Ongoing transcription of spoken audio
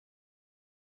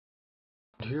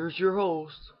Here's your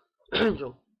host,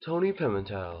 Angel Tony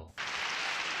Pimentel.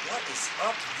 What is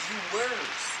up,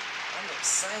 viewers? I'm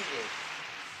excited.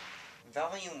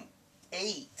 Volume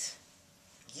 8,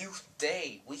 Youth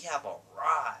Day. We have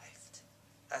arrived.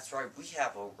 That's right, we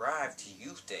have arrived to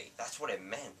Youth Day. That's what it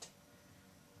meant.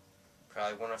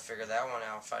 Probably want to figure that one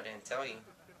out if I didn't tell you.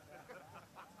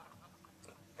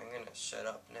 I'm gonna shut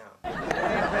up now.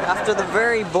 After the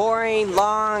very boring,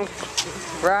 long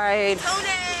ride,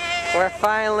 we're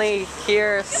finally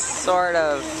here, sort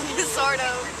of. Sort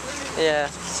of. Yeah,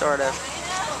 sort of.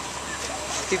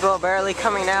 People are barely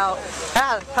coming out.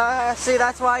 See,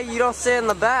 that's why you don't sit in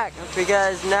the back,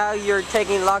 because now you're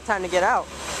taking a long time to get out.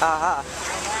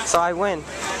 So I win.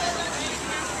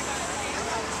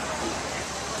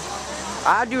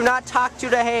 I do not talk to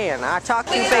the hand, I talk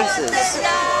to faces.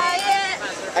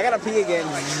 I gotta pee again.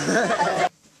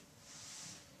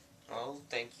 Well,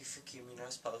 thank you for keeping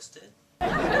us posted. I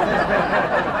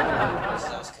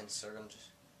was concerned,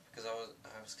 because I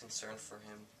was concerned for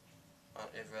him,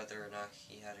 if whether or not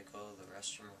he had to go to the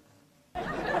restroom or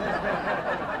not.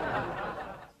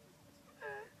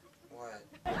 What?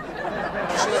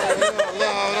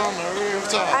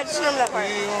 I just remember that part.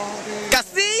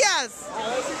 Casillas!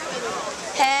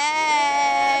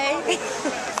 Hey!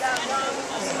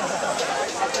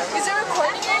 Is it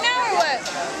recording right now or what?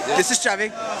 This is Chavi.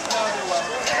 Why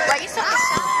are you so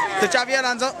sad? The Chavi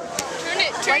Alonso.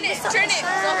 Turn it.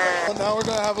 Well, now we're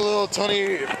gonna have a little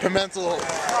Tony Pimentel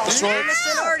short.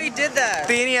 Emerson already did that.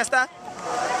 The Iniesta.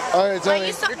 Alright, Tony.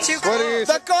 You're too What are your,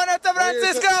 The Cone de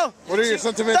Francisco. what are your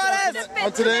sentiments Torres.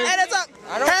 on today? And it's up.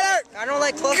 Header. I don't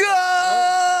like close.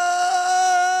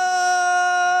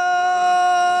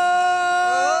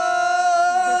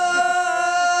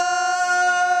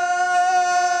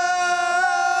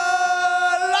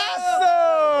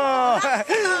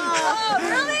 Oh,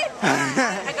 really?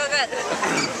 I go good.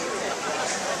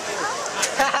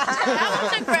 That one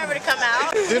took forever to come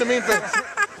out. Do the mean face.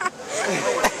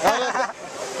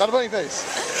 Not a funny face.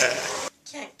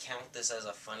 Can't count this as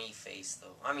a funny face,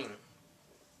 though. I mean,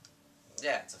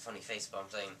 yeah, it's a funny face, but I'm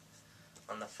saying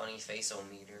on the funny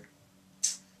face-o-meter,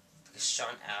 because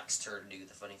Sean asked her to do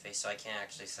the funny face, so I can't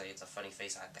actually say it's a funny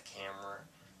face at the camera.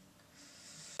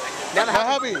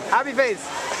 Happy. Happy face.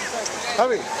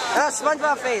 Happy.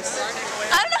 SpongeBob face.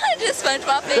 I don't know how to do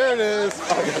SpongeBob face. There it is.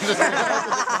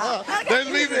 There's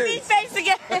me Meat face. face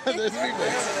again. There's me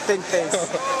face. Thin face.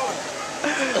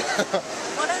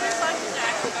 What other songs did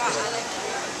I forgot?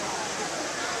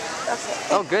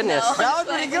 Oh, goodness. That was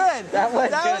pretty good. That was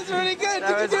really good.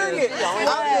 That was Keep doing good. it. I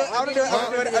want to do it.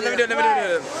 Let me do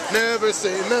it. Never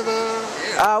say never.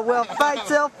 I will fight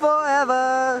till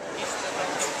forever.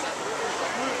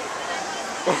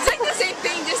 It's like the same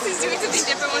thing, just he's doing something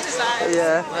different with his eyes.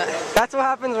 Yeah. That's what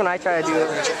happens when I try to do it.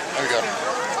 There we go.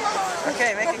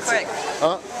 Okay, make it quick.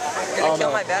 Huh? I'm gonna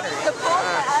kill my battery.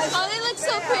 Oh, they look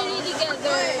so pretty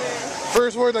together.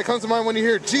 First word that comes to mind when you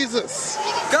hear Jesus.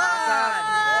 God.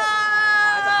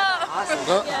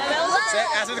 Huh?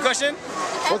 Answer the question.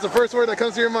 What's the first word that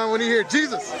comes to your mind when you hear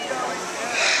Jesus?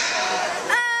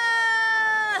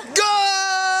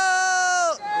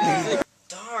 Go!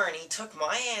 Darn, he took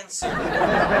my answer.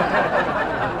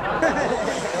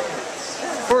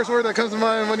 First word that comes to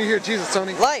mind when you hear Jesus,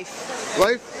 Tony. Life.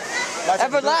 Life?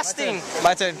 Everlasting.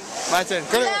 My turn.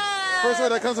 Correct. First word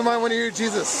that comes to mind when you hear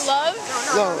Jesus. Love.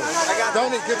 Love.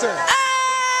 Tony, good turn.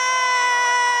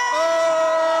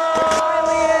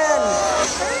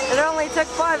 It only took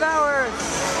 5 hours.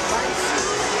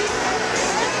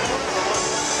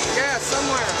 Yeah,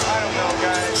 somewhere. I don't know,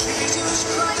 guys.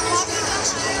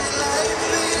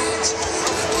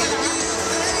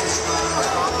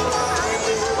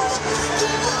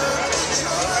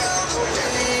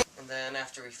 And then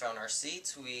after we found our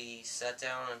seats, we sat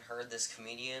down and heard this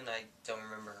comedian. I don't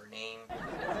remember her name.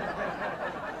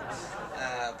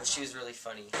 But she was really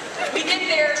funny. We get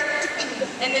there,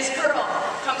 and this girl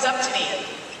comes up to me.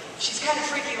 She's kind of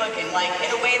freaky looking, like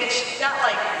in a way that she's not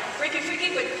like freaky,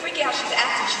 but freaky how she's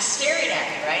acting. She's staring at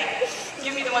me, right?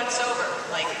 Give me the one sober,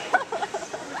 like.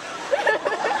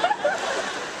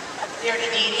 You're a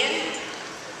Canadian?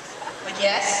 Like,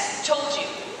 yes, told you.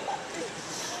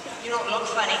 You don't look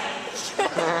funny.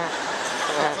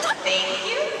 Thank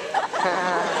you.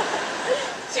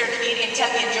 Is there a Canadian? Tell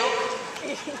me a joke.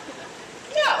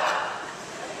 No.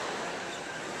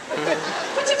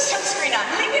 Put some sunscreen on.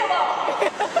 Leave me alone.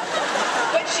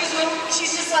 But she's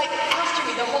just like after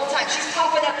me the whole time. She's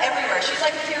popping up everywhere. She's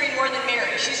like appearing more than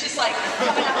Mary. She's just like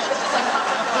coming out. She's just like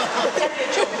popping up. Tell me a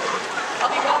joke. I'll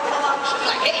be walking along. She'll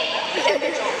be like, hey, tell me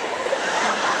a joke.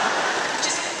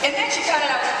 And then she found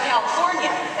out I was from California.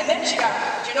 And then she got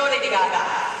You know Lady Gaga.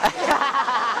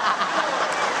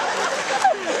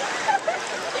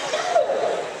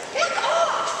 Fuck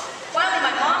off! Finally,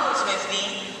 my mom was with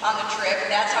me on the trip, and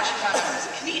that's how she found out I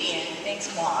was a comedian.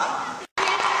 Thanks, Mom.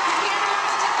 You can't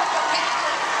always tell if they're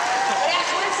Catholic. But as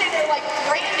would say, they're like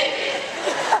branded.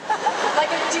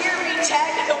 Like a deer being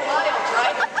tagged in the wild,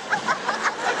 right?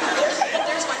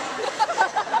 There's one.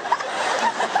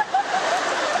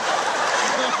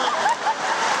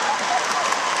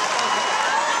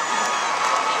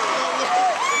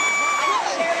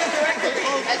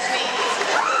 That's me.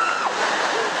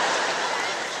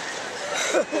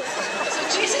 So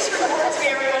Jesus records me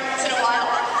every once in a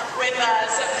while with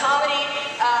some comedy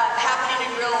happening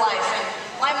in real life. And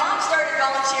my mom started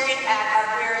volunteering at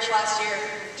our parish last year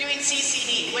doing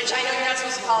CCD, which I know you're not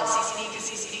supposed to call it CCD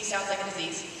because CCD sounds like a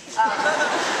disease.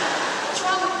 What's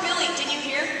wrong with Billy? Didn't you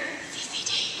hear?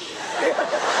 CCD. It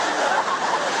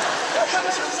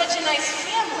comes from such a nice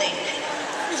family.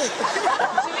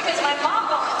 So because my mom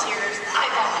volunteers, I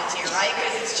volunteer, right?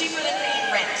 Because it's cheaper than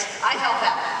paying rent. I help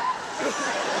out.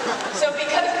 So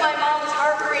because my mom is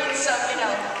harboring some,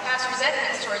 past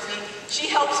resentments towards me, she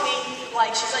helps me,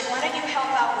 she's like, why don't you help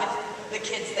out with the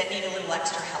kids that need a little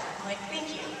extra help? I'm like,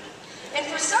 thank you. And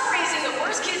for some reason, the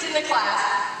worst kids in the class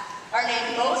are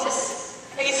named Moses,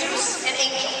 Jesus, and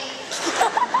Angel.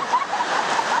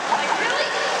 I'm like, really?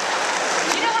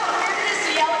 You know how weird it is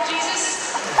to yell at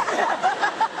Jesus?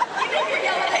 Even if you're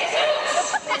yelling,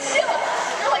 Jesus, it's silly.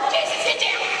 You're like, Jesus, sit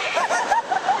down.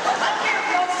 I don't care if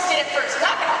Moses did it first.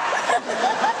 Knock it off.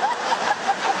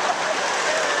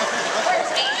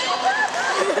 Where's Angel?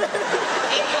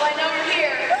 Angel, I know you're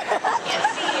here. Can't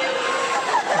see you.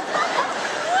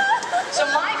 So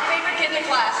my favorite kid in the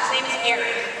class, his name is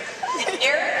Eric. And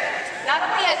Eric not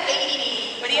only has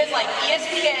ADD, but he has like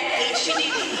ESPN,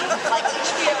 HGTV, like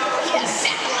HBO, he has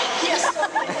satellite, he has so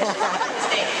many things in his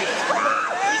name.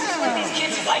 He's just one of these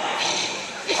kids who's like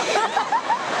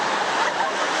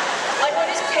when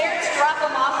his parents drop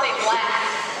him off, they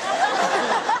laugh.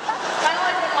 Kind of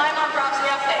like when my mom drops me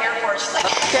off at the airport, she's like,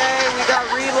 Okay, we got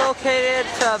relocated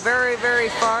to a very, very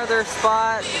farther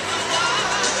spot.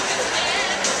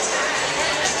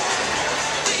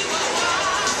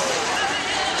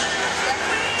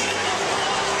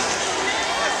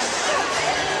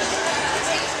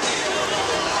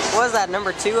 What was that,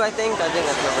 number 2, I think? I think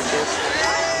that's number 2.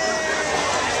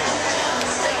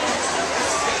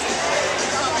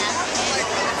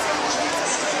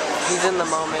 He's in the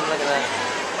moment, look at that.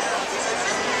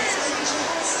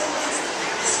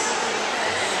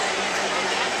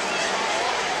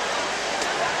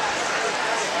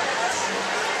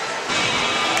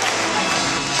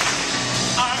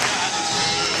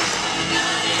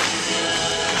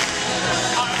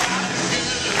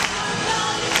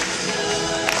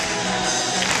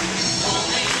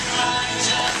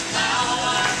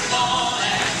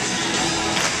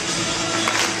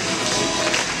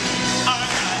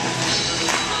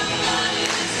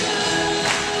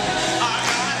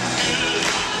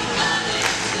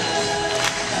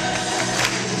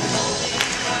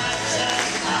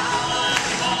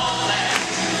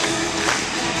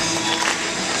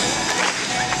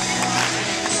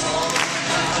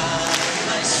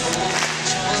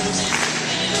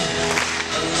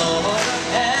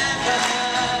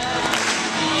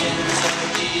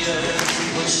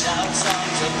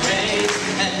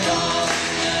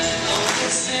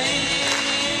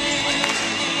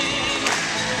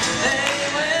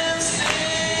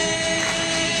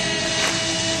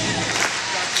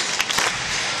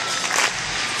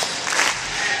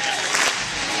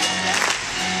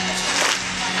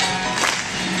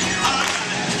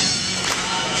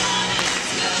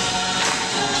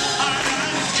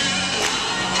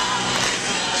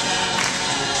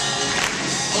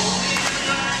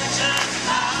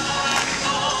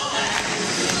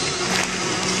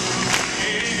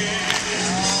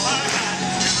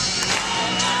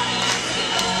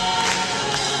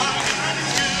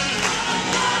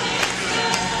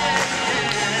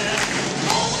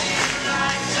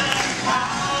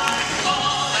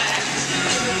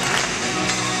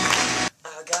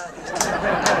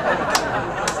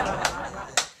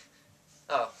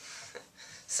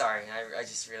 Sorry, I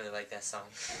just really like that song.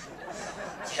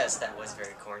 Yes, that was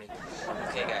very corny.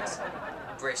 Okay guys,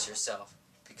 brace yourself,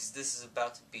 because this is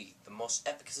about to be the most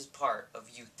epicest part of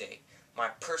Youth Day. My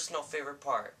personal favorite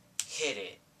part. Hit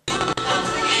it.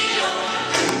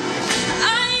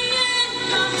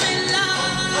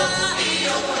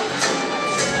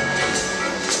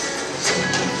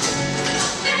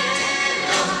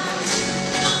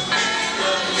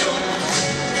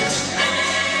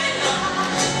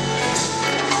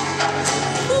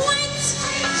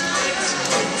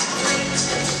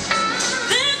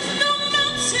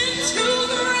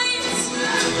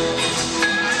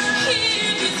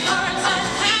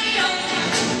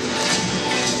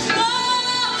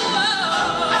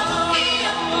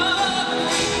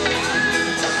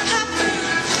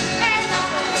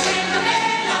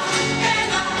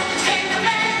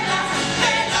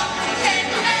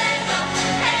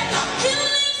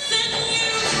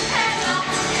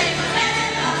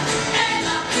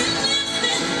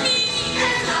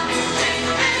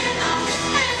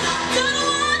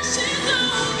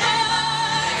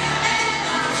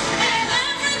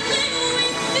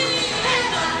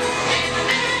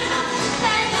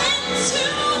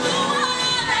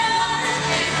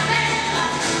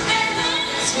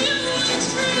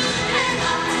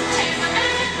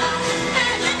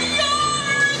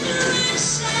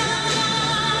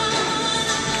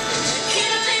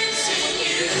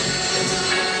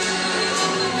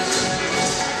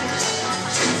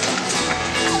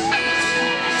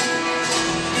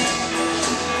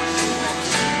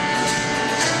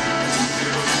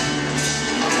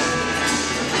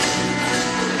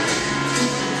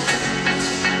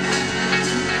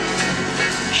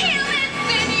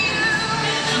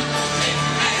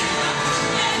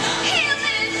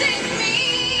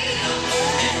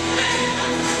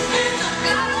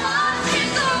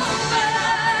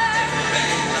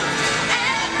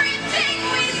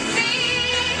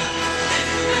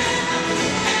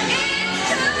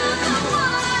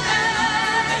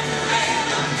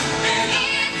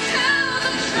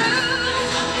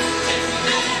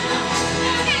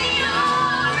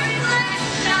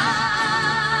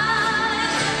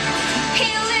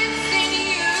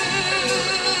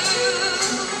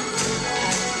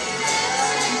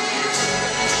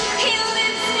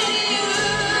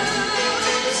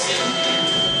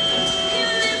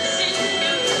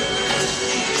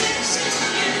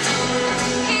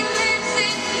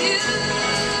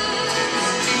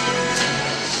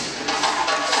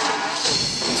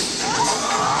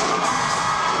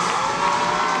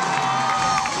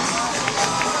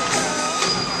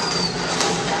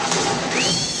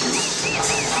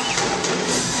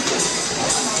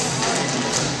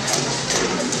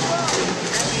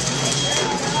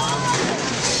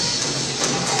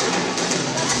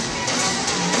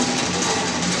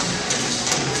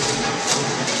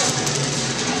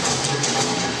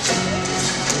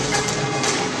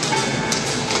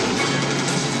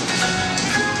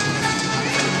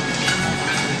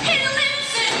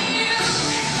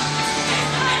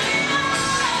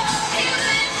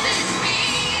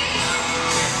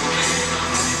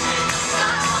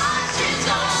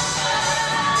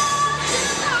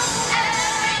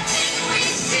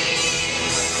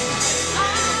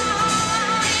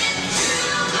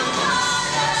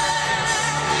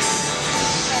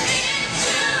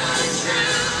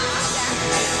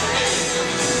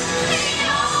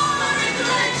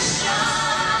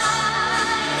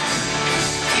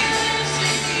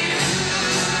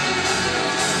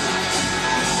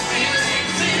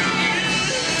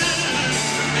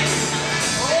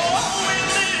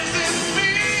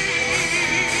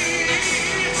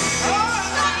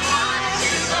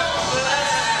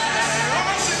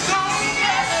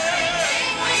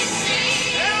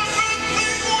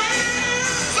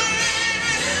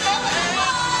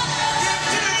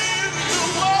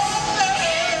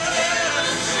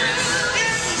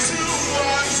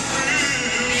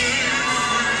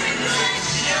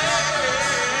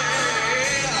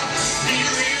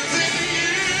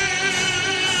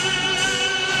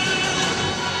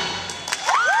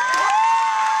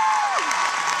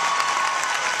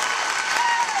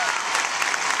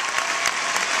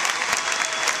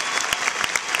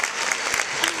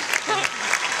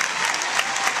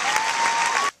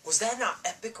 Was that not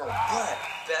epic or what?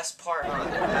 Best part, huh?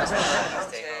 The best part.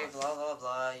 Okay, blah blah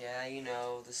blah. Yeah, you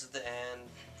know, this is the end.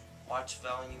 Watch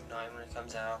Volume 9 when it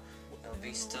comes out. It'll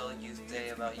be still Youth Day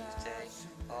about Youth Day.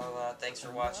 Blah blah blah. Thanks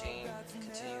for watching.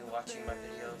 Continue watching my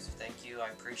videos. Thank you. I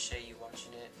appreciate you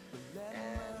watching it.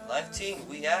 And Life Team,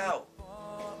 we out.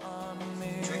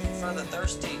 Drinking for the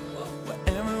thirsty.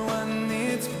 Everyone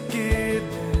needs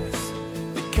forgiveness,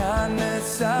 the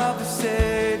kindness of the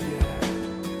Savior.